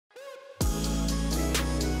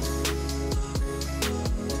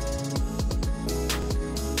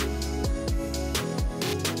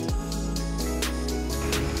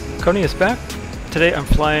Khonius back. Today I'm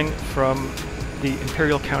flying from the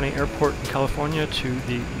Imperial County Airport in California to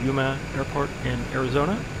the Yuma Airport in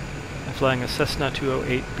Arizona. I'm flying a Cessna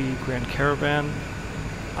 208 B Grand Caravan.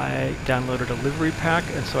 I downloaded a livery pack,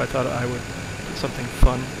 and so I thought I would put something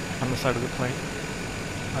fun on the side of the plane.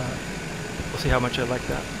 We'll see how much I like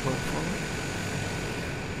that going forward.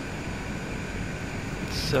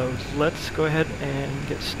 So let's go ahead and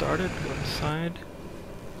get started. Go inside.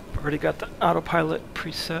 I've already got the autopilot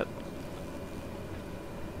preset.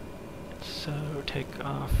 So take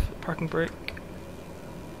off the parking brake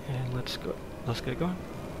and let's get going.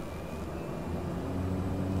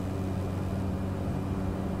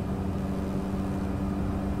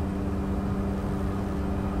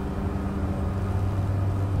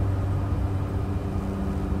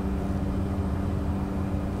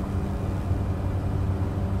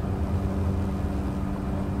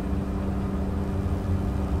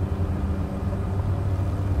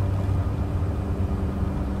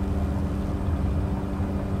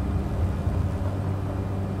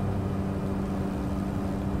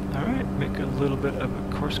 Make a little bit of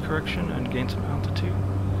a course correction and gain some altitude.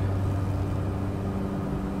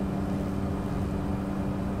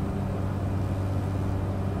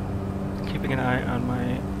 Keeping an eye on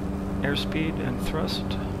my airspeed and thrust.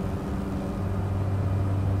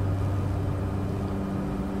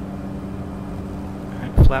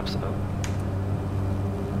 Alright, flaps up.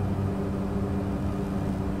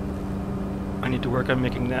 I need to work on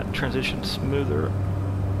making that transition smoother.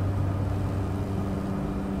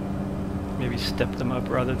 Maybe step them up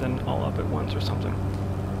rather than all up at once or something.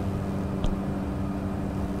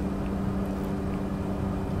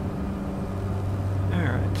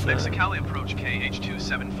 Alright, so Mexicali approach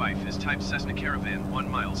KH275 is type Cessna Caravan 1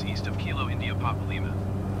 miles east of Kilo India Papa Lima.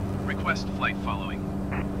 Request flight following.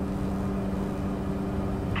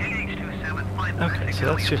 Okay, so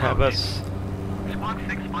that should have us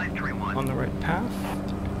on the right path.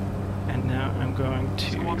 And now I'm going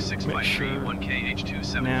to make sure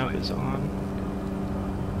nav is on.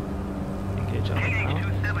 Engage autopilot.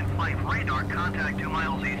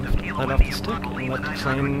 Let off the stick and let the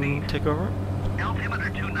plane take over. Altimeter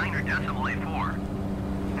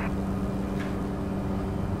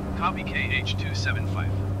 29.84. Copy KH275.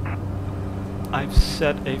 I've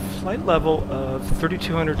set a flight level of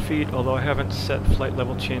 3,200 feet, although I haven't set flight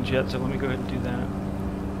level change yet, so let me go ahead and do that.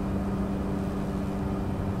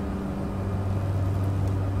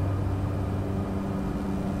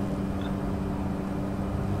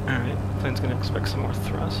 Plane's going to expect some more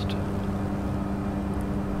thrust.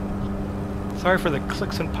 Sorry for the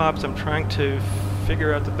clicks and pops. I'm trying to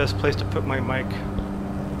figure out the best place to put my mic.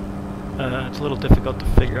 It's a little difficult to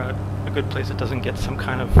figure out a good place that doesn't get some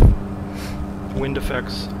kind of wind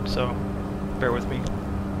effects, so bear with me.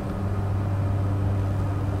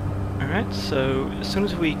 Alright, so as soon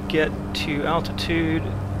as we get to altitude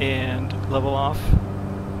and level off,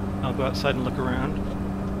 I'll go outside and look around.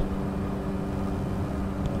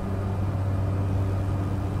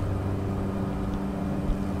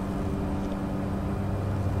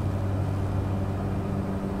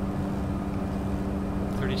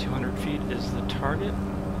 Feet is the target.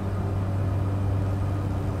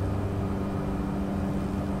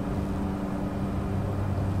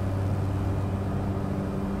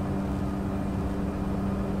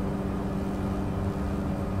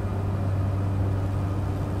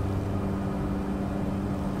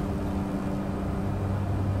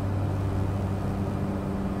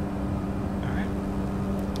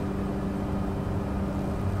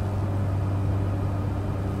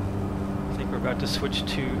 About to switch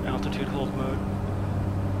to altitude hold mode.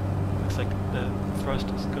 Looks like the thrust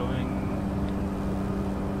is going.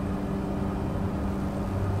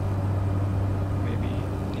 Maybe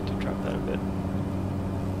need to drop that a bit.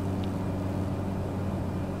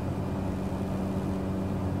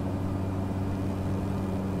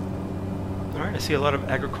 Alright, I see a lot of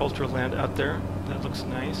agricultural land out there. That looks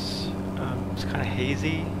nice. It's kind of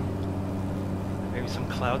hazy. Maybe some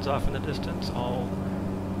clouds off in the distance, all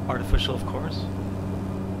artificial, of course.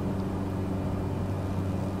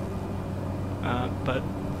 But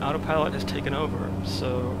autopilot has taken over,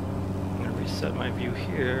 so I'm going to reset my view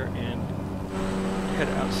here and head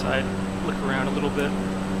outside, look around a little bit.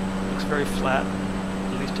 Looks very flat,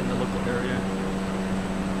 at least in the local area.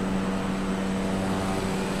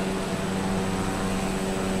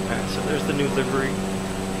 Alright, so there's the new livery.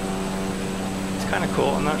 It's kind of cool.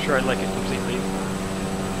 I'm not sure I like it completely.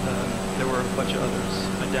 There were a bunch of others.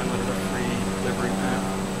 I downloaded a free livery pack.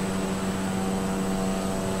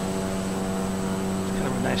 It's kind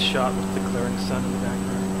of a nice shot with the glaring sun in the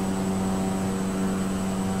background.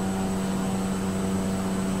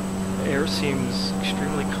 air seems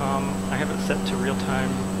extremely calm. I have it set to real time,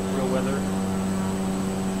 real weather.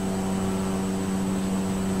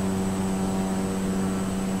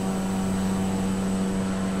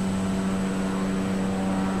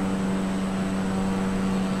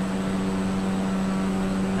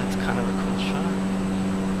 That's kind of a cool shot.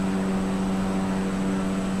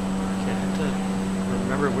 Okay, I have to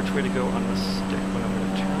remember which way to go on the stick when I'm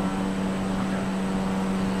going to turn.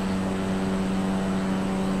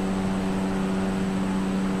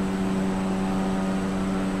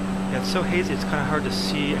 Yeah, it's so hazy, it's kind of hard to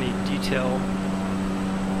see any detail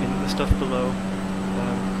in the stuff below.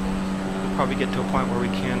 We'll probably get to a point where we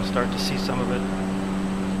can start to see some of it.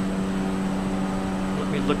 Let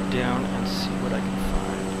me look down and see what I can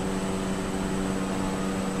find.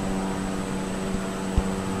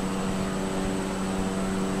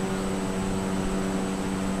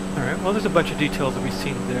 Alright, well there's a bunch of details that we've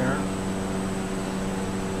seen there.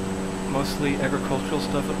 Mostly agricultural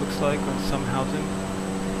stuff, it looks like, on some housing.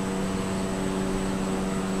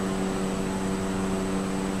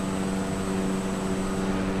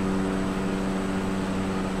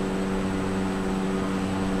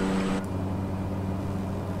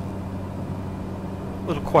 A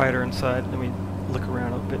little quieter inside. Let me look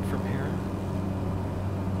around a bit from here.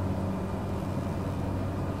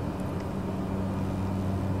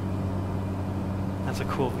 That's a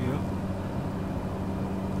cool view.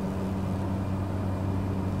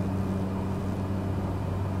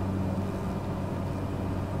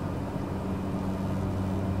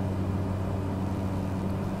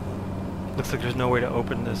 Looks like there's no way to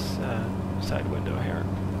open this side window here.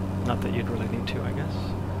 Not that you'd really need to, I guess.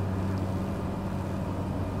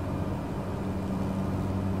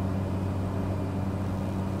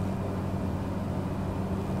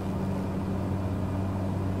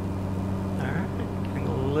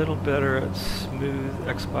 A little better at smooth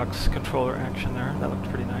Xbox controller action there. That looked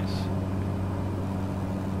pretty nice.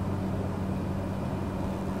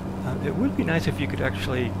 It would be nice if you could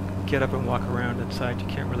actually get up and walk around inside. You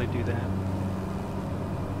can't really do that.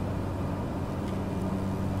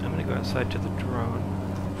 I'm going to go outside to the drone.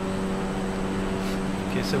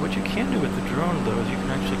 Okay, so what you can do with the drone though is you can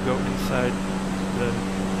actually go inside the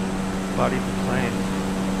body of the plane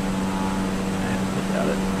and look at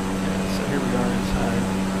it. Yeah, so here we are inside.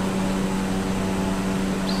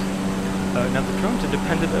 Now the drone's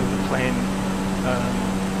independent of the plane. I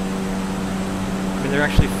mean, they're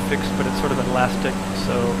actually fixed, but it's sort of elastic,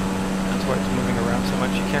 so that's why it's moving around so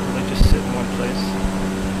much. You can't really just sit in one place.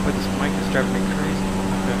 Boy, this mic is driving me crazy.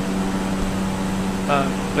 Okay.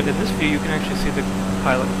 But in this view, you can actually see the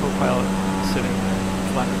pilot, co-pilot sitting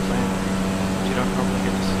flying the plane, which you don't normally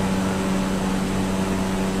get to see.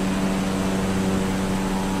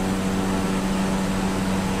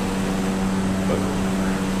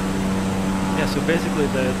 Yeah, so basically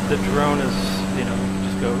the drone is, you know, you can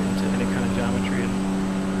just go into any kind of geometry and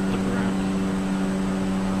look around.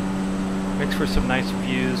 Makes for some nice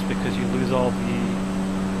views because you lose all the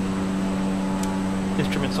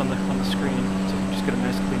instruments on the screen, so you just get a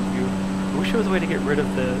nice clean view. I wish there was a way to get rid of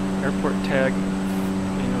the airport tag,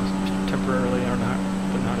 you know, temporarily. I don't know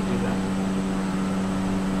how to do that.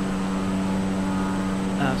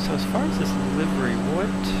 So as far as this livery,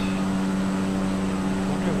 what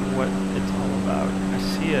it's all about. I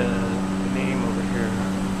see a name over here.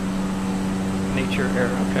 Nature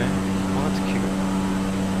Air, okay. Well, that's cute.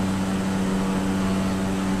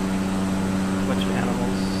 A bunch of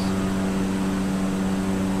animals.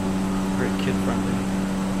 Very kid-friendly.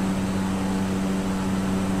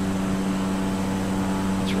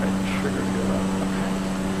 That's right, sugar go up, okay.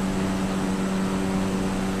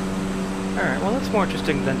 Alright, well that's more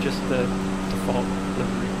interesting than just the default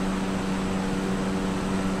livery.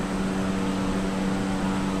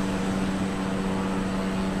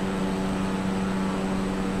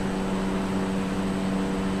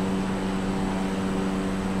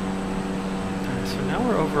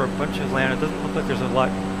 Over a bunch of land. It doesn't look like there's a lot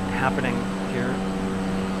happening here.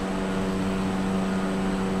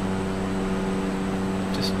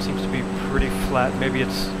 Just seems to be pretty flat. Maybe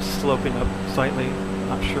it's sloping up slightly.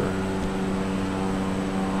 Not sure.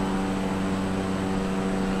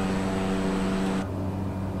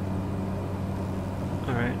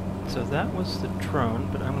 Alright, so that was the drone,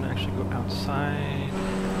 but I'm going to actually go outside.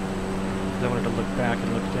 I wanted to look back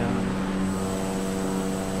and look down.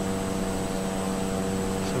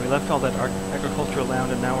 We left all that agricultural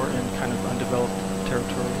land and now we're in kind of undeveloped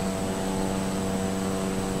territory.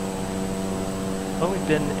 Well, we've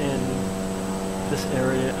been in this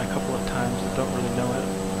area a couple of times but don't really know it.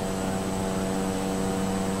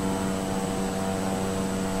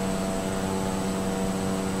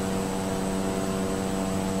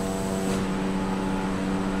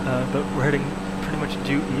 but we're heading pretty much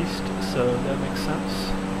due east, so that makes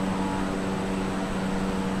sense.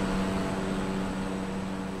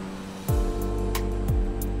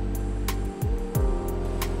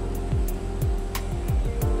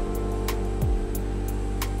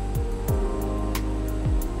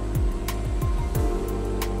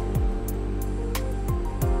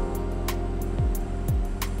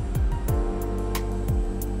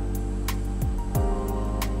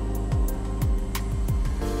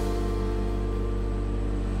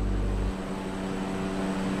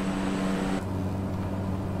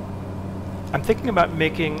 I'm thinking about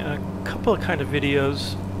making a couple of kind of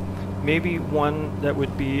videos, maybe one that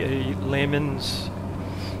would be a layman's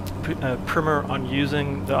primer on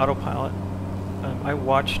using the autopilot. I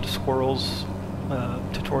watched Squirrel's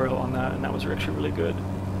tutorial on that, and that was actually really good.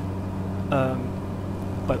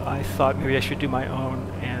 But I thought maybe I should do my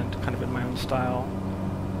own, and kind of in my own style,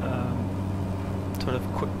 sort of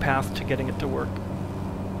quick path to getting it to work.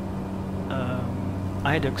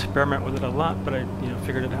 I had to experiment with it a lot, but I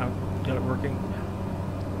figured it out. Got it working.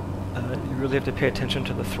 You really have to pay attention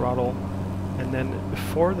to the throttle, and then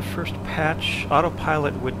before the first patch,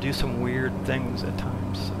 autopilot would do some weird things at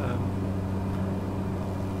times.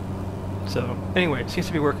 So anyway, it seems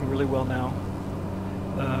to be working really well now.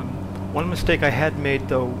 One mistake I had made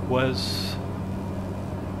though was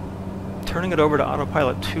turning it over to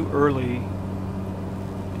autopilot too early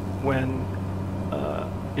when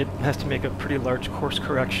it has to make a pretty large course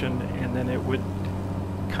correction, and then it would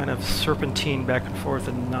kind of serpentine back and forth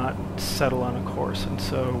and not settle on a course. And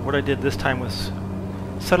so what I did this time was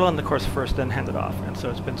settle on the course first, then hand it off, and so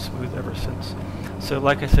it's been smooth ever since. So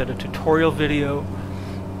like I said, a tutorial video.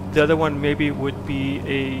 The other one maybe would be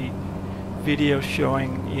a video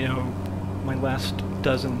showing, my last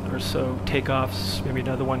dozen or so takeoffs, maybe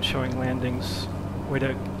another one showing landings, way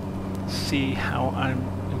to see how I'm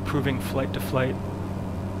improving flight to flight.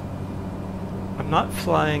 I'm not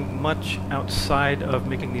flying much outside of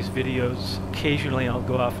making these videos. Occasionally I'll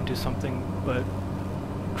go off and do something, but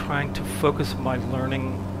trying to focus my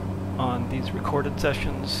learning on these recorded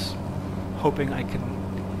sessions, hoping I can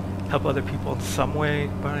help other people in some way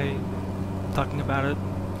by talking about it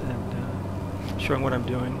and showing what I'm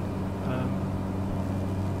doing.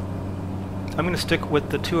 I'm going to stick with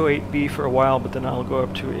the 208B for a while, but then I'll go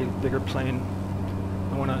up to a bigger plane.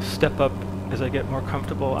 I want to step up as I get more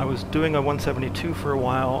comfortable. I was doing a 172 for a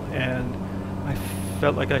while, and I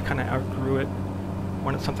felt like I kind of outgrew it.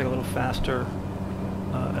 Wanted something a little faster.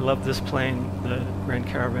 I love this plane, the Grand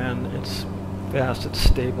Caravan. It's fast, it's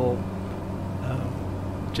stable.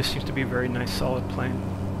 Just seems to be a very nice, solid plane.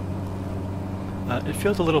 It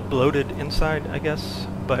feels a little bloated inside, I guess,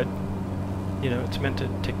 but it's meant to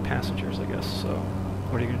take passengers, I guess. So,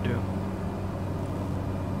 what are you going to do?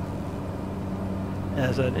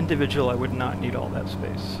 As an individual, I would not need all that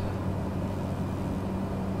space.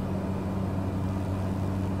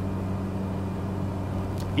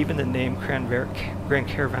 Even the name Grand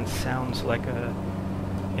Caravan sounds like a,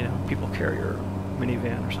 people carrier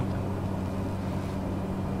minivan or something.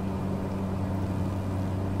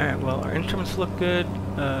 Alright, well, our instruments look good.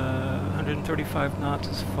 135 knots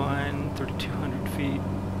is fine. 3,200 feet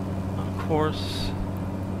on course.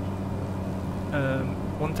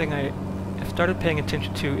 One thing I started paying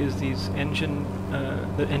attention to is these the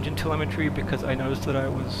engine telemetry, because I noticed that I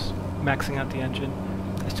was maxing out the engine.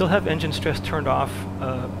 I still have engine stress turned off.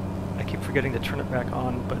 I keep forgetting to turn it back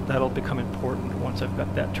on, but that'll become important once I've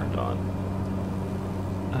got that turned on,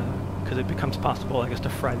 because it becomes possible, I guess, to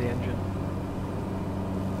fry the engine.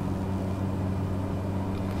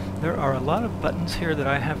 There are a lot of buttons here that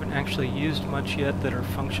I haven't actually used much yet that are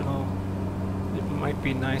functional. It might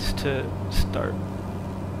be nice to start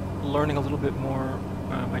learning a little bit more.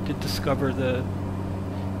 I did discover the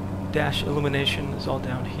dash illumination is all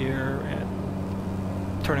down here,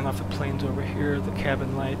 and turning off the planes over here, the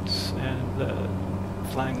cabin lights and the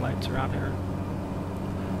flying lights are out here.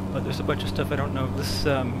 But there's a bunch of stuff I don't know. This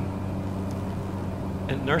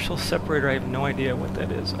inertial separator, I have no idea what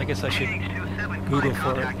that is. I guess I should Google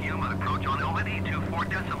for it.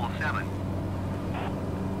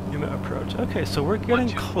 Yuma approach. Okay, so we're getting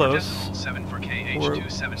close.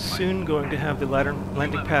 We're soon going to have the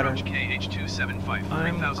landing pattern.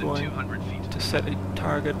 I'm going to set a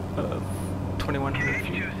target of 2,100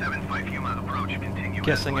 feet.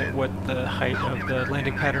 Guessing at what the height of the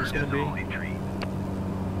landing pattern is going to be.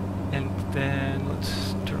 And then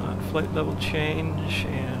let's turn on flight level change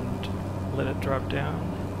and let it drop down.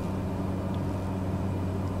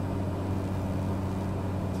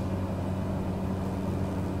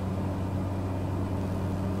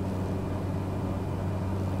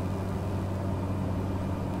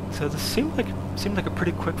 So this seemed like a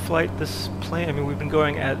pretty quick flight. This plane, I mean, we've been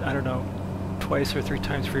going at, I don't know, twice or three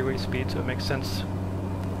times freeway speed, so it makes sense.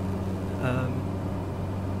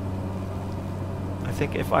 I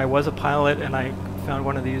think if I was a pilot and I found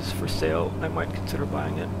one of these for sale, I might consider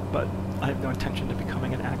buying it, but I have no intention of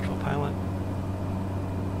becoming an actual pilot.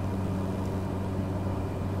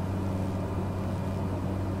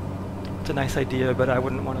 It's a nice idea, but I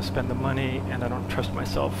wouldn't want to spend the money, and I don't trust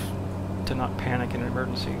myself to not panic in an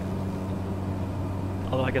emergency.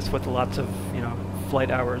 Although I guess with lots of, you know,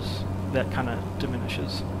 flight hours, that kind of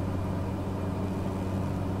diminishes.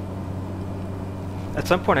 At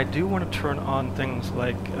some point I do want to turn on things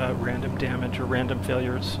like random damage or random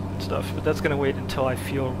failures and stuff, but that's going to wait until I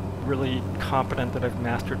feel really confident that I've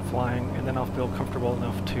mastered flying, and then I'll feel comfortable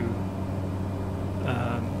enough to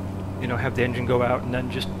you know, have the engine go out and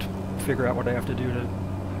then just figure out what I have to do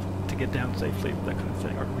to get down safely, that kind of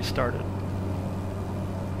thing, or restart it.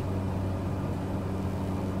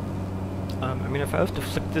 I mean, if I was to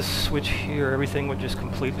flick this switch here, everything would just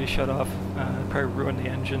completely shut off. It'd probably ruin the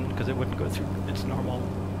engine because it wouldn't go through its normal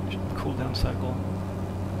cool down cycle.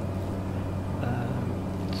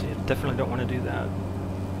 So you definitely don't want to do that.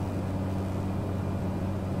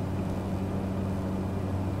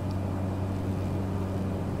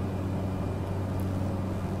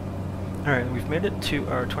 Alright, we've made it to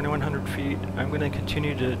our 2100 feet. I'm going to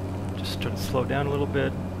continue to just try to slow down a little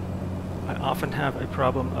bit. I often have a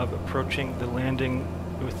problem of approaching the landing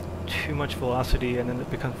with too much velocity, and then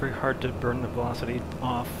it becomes very hard to burn the velocity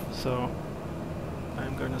off. So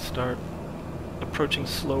I'm going to start approaching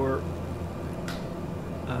slower.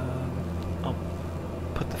 I'll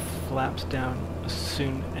put the flaps down as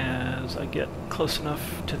soon as I get close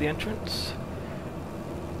enough to the entrance.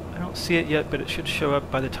 I don't see it yet, but it should show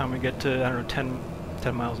up by the time we get to, I don't know,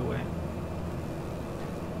 10 miles away.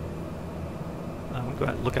 We'll go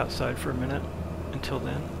out and look outside for a minute until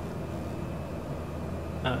then.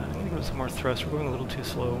 I'm going to give it some more thrust. We're going a little too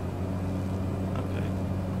slow. Okay.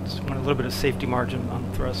 Just want a little bit of safety margin on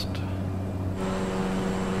thrust.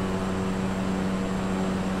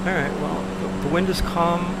 Alright, well, the wind is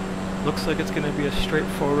calm. Looks like it's going to be a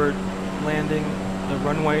straightforward landing. The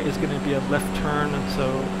runway is going to be a left turn, and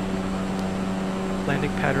so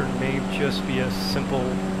landing pattern may just be a simple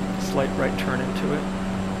slight right turn into it.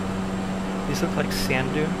 These look like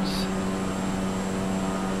sand dunes.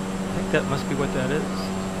 I think that must be what that is.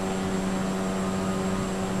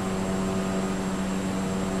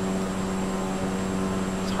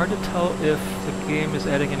 It's hard to tell if the game is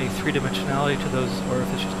adding any three-dimensionality to those, or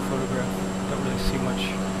if it's just a photograph. Don't really see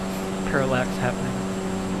much parallax happening.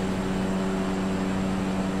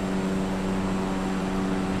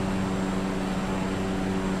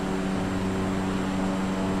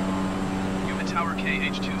 Tower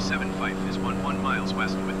KH275 is 11 miles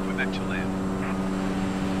west with Quebec to land.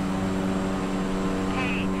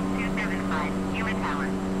 KH275, Yuma Tower.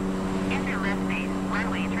 Enter left base,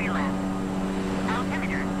 runway 3 left.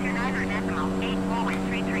 Altimeter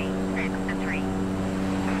 29.84133, 6 to 3.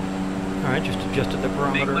 Alright, just adjusted the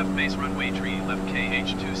barometer. Make left base, runway 3 left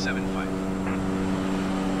KH275.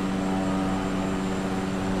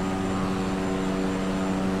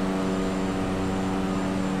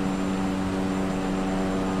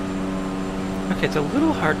 Okay, it's a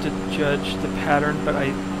little hard to judge the pattern, but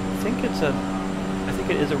I think it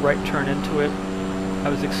is a right turn into it. I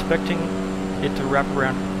was expecting it to wrap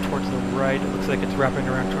around towards the right. It looks like it's wrapping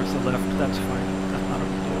around towards the left. That's fine. That's not a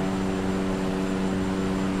big deal.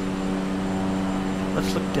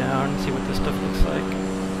 Let's look down and see what this stuff looks like.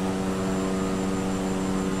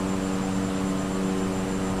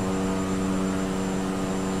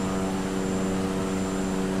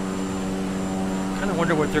 I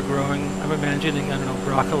wonder what they're growing. I'm imagining, I don't know,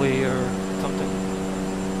 broccoli or something.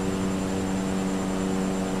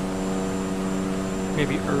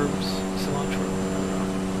 Maybe herbs, cilantro. I don't know.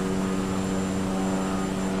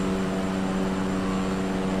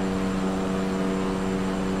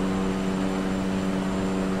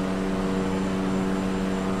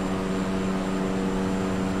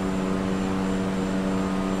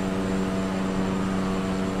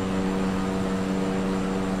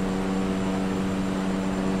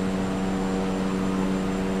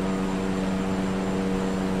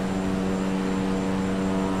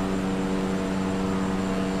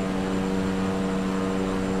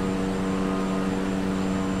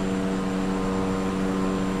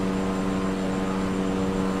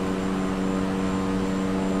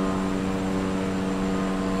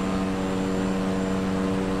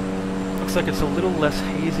 Looks like it's a little less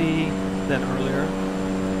hazy than earlier.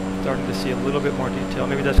 Starting to see a little bit more detail.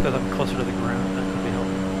 Maybe that's because I'm closer to the ground. That could be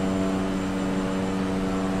helpful.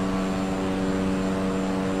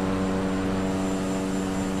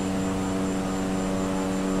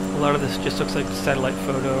 lot of this just looks like satellite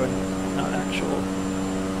photo and not actual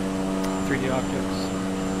 3D objects.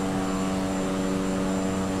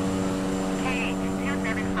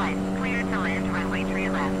 KH-275, clear to land runway 3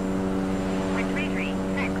 left. With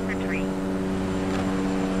 336 for 3.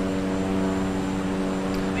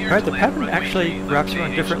 Alright, the pattern actually wraps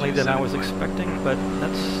around differently than I was expecting, but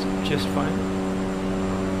that's just fine.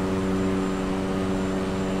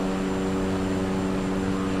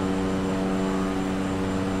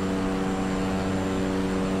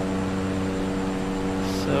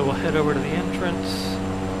 So we'll head over to the entrance.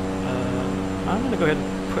 I'm going to go ahead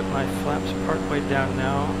and put my flaps part way down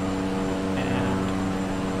now and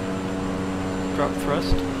drop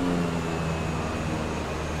thrust.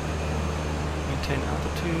 Maintain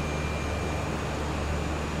altitude.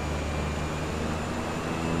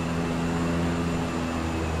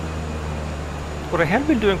 What I had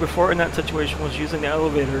been doing before in that situation was using the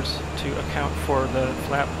elevators to account for the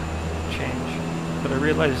flap change, but I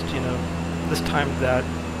realized, you know, this time that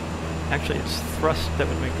actually it's thrust that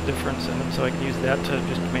would make the difference, and so I can use that to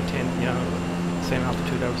just maintain, you know, the same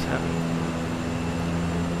altitude I was having.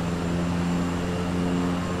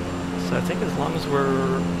 So I think as long as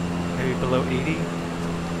we're maybe below 80,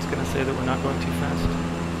 it's going to say that we're not going too fast.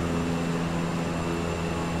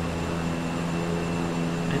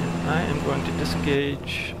 And I am going to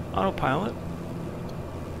disengage autopilot.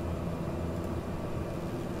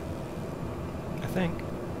 I think.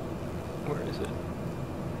 Where is it?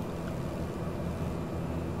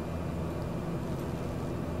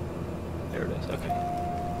 There it is, okay.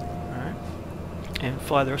 Alright. And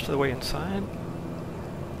fly the rest of the way inside.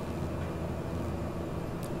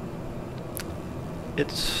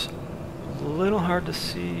 It's a little hard to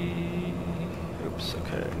see. Oops,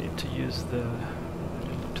 okay, I need to use the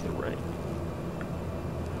look to the right.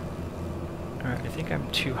 Alright, I think I'm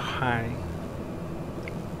too high.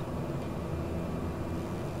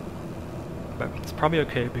 But it's probably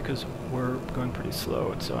okay because we're going pretty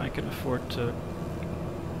slow, and so I can afford to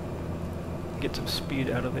get some speed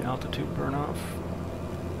out of the altitude burn-off.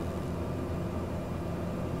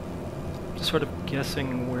 Just sort of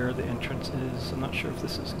guessing where the entrance is. I'm not sure if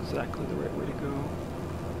this is exactly the right way to go.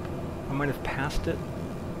 I might have passed it.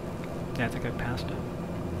 Yeah, I think I passed it.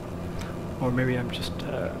 Or maybe I'm just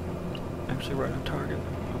actually right on target.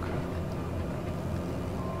 Okay.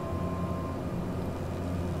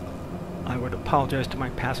 I would apologize to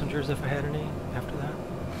my passengers if I had any after that.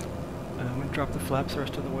 I'm going to drop the flaps the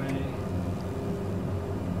rest of the way.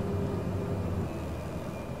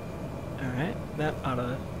 Alright, that ought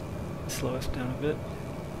to slow us down a bit.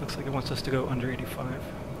 Looks like it wants us to go under 85.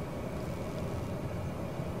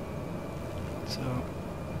 So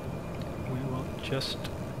we will just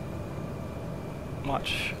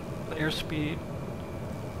watch the airspeed.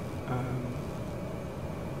 I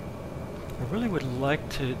really would like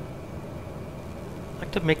to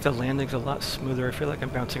make the landings a lot smoother. I feel like I'm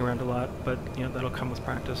bouncing around a lot, but you know, that'll come with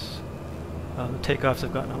practice. The takeoffs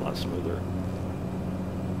have gotten a lot smoother.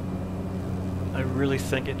 I really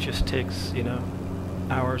think it just takes, you know,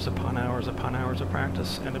 hours upon hours upon hours of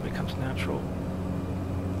practice, and it becomes natural.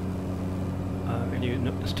 And you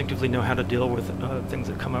instinctively know how to deal with things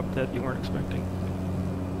that come up that you weren't expecting.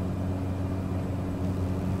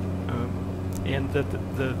 And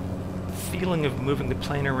the feeling of moving the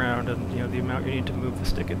plane around, and you know, the amount you need to move the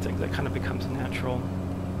stick and things, that kind of becomes natural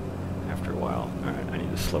after a while. Alright, I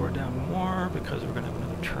need to slow her down more because we're going to have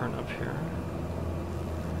another turn up here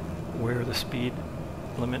where the speed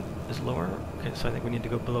limit is lower. Okay, so I think we need to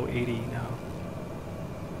go below 80 now.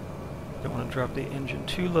 Don't want to drop the engine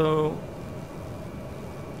too low,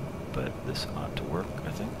 but this ought to work,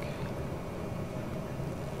 I think.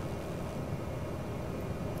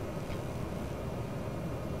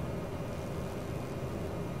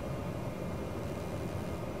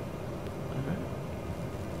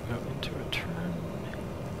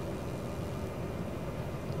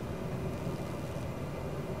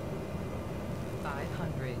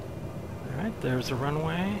 There's the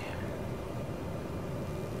runway.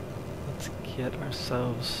 Let's get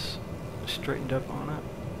ourselves straightened up on it,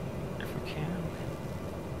 if we can.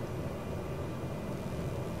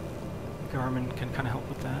 Garmin can kind of help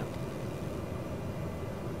with that.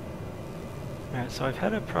 Alright, so I've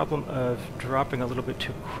had a problem of dropping a little bit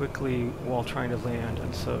too quickly while trying to land,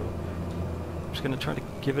 and so I'm just going to try to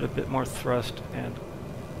give it a bit more thrust and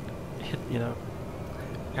hit, you know,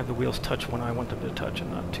 have the wheels touch when I want them to touch, and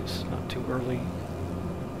not too early.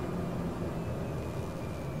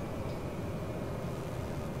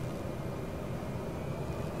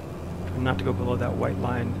 Try not to go below that white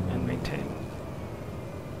line and maintain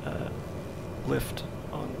lift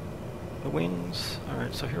on the wings.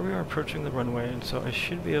 Alright, so here we are approaching the runway, and so I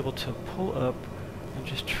should be able to pull up and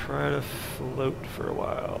just try to float for a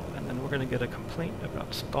while. And then we're going to get a complaint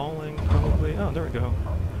about stalling, probably. Oh, there we go.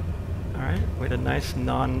 Alright, we had a nice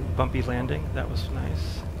non-bumpy landing. That was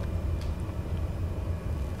nice.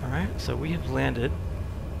 Alright, so we have landed.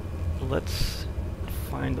 Let's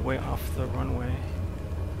find the way off the runway.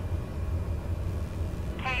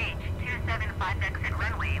 KH-275 exit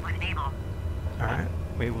runway when able. Alright,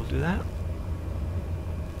 we will do that.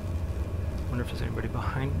 Wonder if there's anybody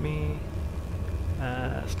behind me.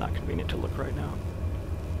 It's not convenient to look right now.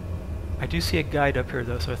 I do see a guide up here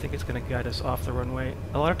though, so I think it's going to guide us off the runway.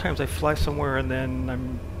 A lot of times I fly somewhere and then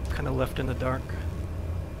I'm kind of left in the dark.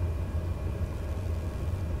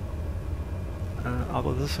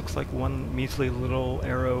 Although this looks like one measly little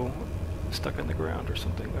arrow stuck in the ground or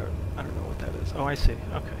something. Or I don't know what that is. Oh, I see.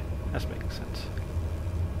 Okay, that's making sense.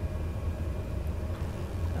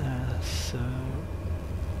 So...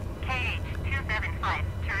 KH-275,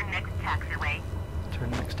 turn next taxiway. Turn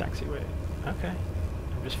next taxiway. Okay.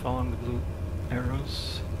 I'm just following the blue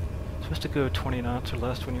arrows. Supposed to go 20 knots or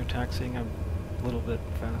less when you're taxiing. I'm a little bit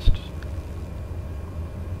fast.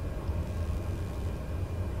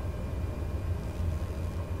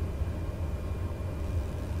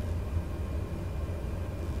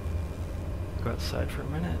 Go outside for a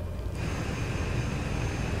minute.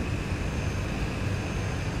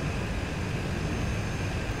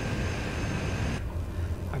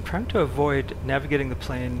 I'm trying to avoid navigating the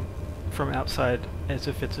plane from outside as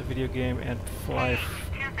if it's a video game and fly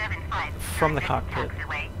from the cockpit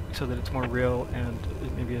so that it's more real and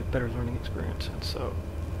it may be a better learning experience. And so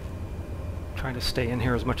trying to stay in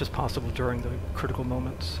here as much as possible during the critical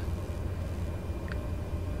moments.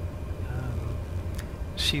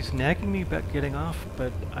 She's nagging me about getting off,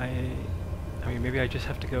 but I mean, maybe I just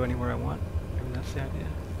have to go anywhere I want. Maybe that's the idea.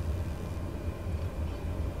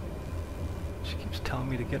 She keeps telling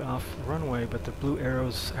me to get off the runway, but the blue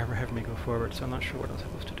arrows ever have me go forward, so I'm not sure what I'm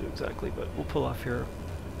supposed to do exactly, but we'll pull off here.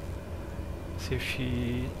 See if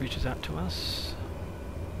she reaches out to us.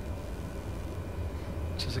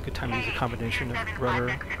 This is a good time to use a combination of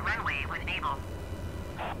rudder,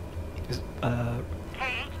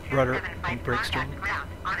 rudder and brake string.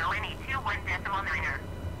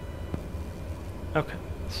 Okay,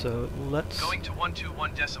 so let's... Going to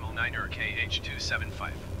 121.9er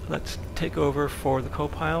KH-275. Let's take over for the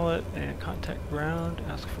co-pilot and contact ground,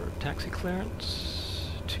 ask for taxi clearance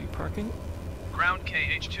to parking. Ground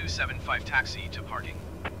KH-275 taxi to parking.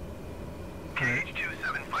 Right.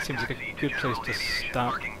 Seems like a good place to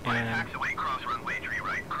stop and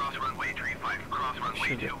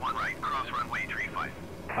should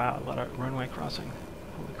wow, a lot of runway crossing.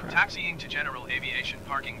 Holy crap. Taxiing to general aviation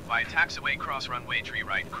parking by taxiway cross runway tree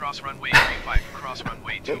right, cross runway tree 5, cross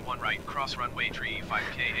runway 21 right, cross runway tree 5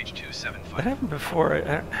 KH-275. That happened before.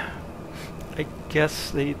 I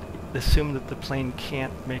guess they assume that the plane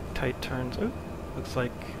can't make tight turns. Oh, looks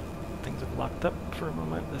like things have locked up for a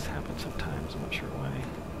moment. This happens sometimes, I'm not sure why.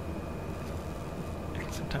 I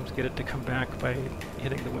can sometimes get it to come back by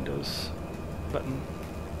hitting the Windows button.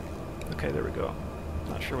 Okay, there we go.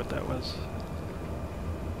 Not sure what that was.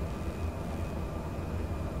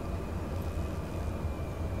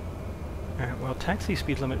 Alright, well, taxi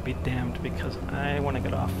speed limit be damned because I want to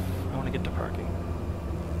get off. I want to get to parking.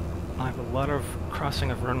 I have a lot of crossing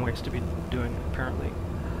of runways to be doing, apparently.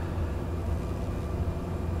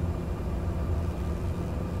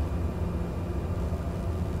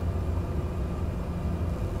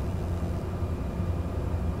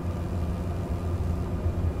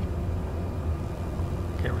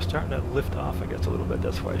 Okay, we're starting to lift off, I guess, a little bit.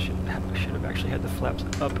 That's why I should have actually had the flaps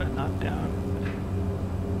up and not down.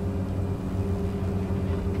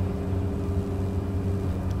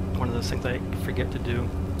 One of those things I forget to do.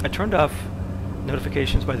 I turned off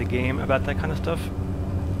notifications by the game about that kind of stuff,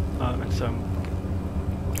 and so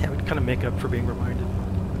yeah, it would kind of make up for being reminded.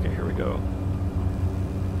 Okay, here we go.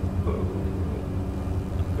 Whoa.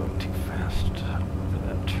 I'm going too fast for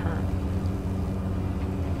that turn.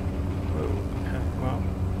 Whoa, okay, well,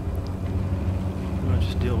 I'm going to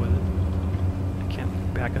just deal with it. I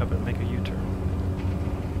can't back up and make a U-turn.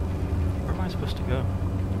 Where am I supposed to go?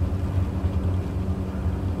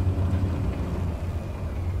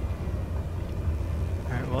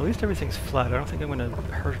 Well, at least everything's flat. I don't think I'm going to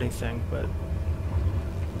hurt anything, but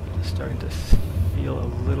it's starting to feel a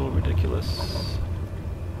little ridiculous.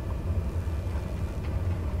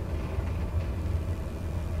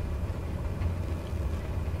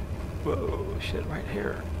 Whoa, shit, right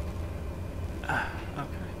here. Ah,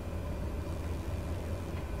 okay.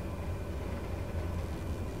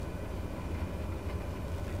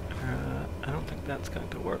 that's going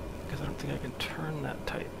to work, because I don't think I can turn that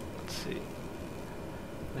tight. Let's see.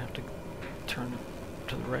 I have to turn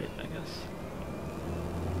to the right, I guess.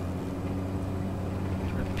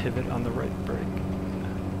 Try to pivot on the right brake.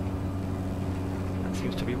 That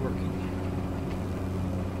seems to be working.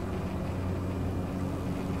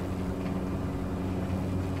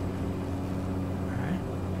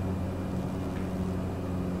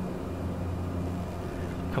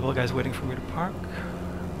 A couple of guys waiting for me to park.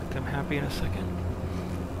 Make them happy in a second.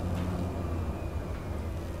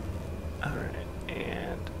 Alright,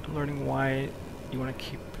 and I'm learning why you want to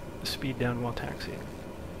keep the speed down while taxiing.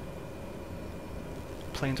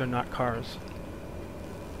 Planes are not cars.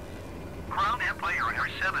 Ground Empire Air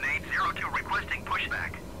 7802 requesting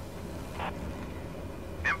pushback.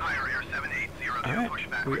 Empire Air 7802 Alright,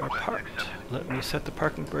 pushback we are request parked. accepted. Let me set the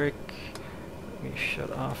parking brake. Let me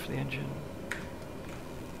shut off the engine.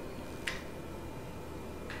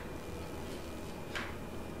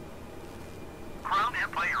 Ground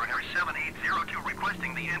Empire Air 7802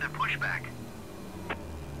 requesting the end of pushback.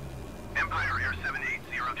 Empire Air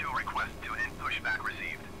 7802 request to end pushback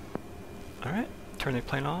received. Alright, turn the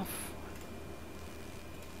plane off.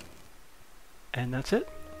 And that's it.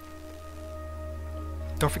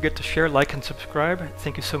 Don't forget to share, like, and subscribe.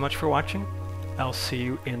 Thank you so much for watching. I'll see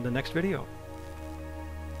you in the next video.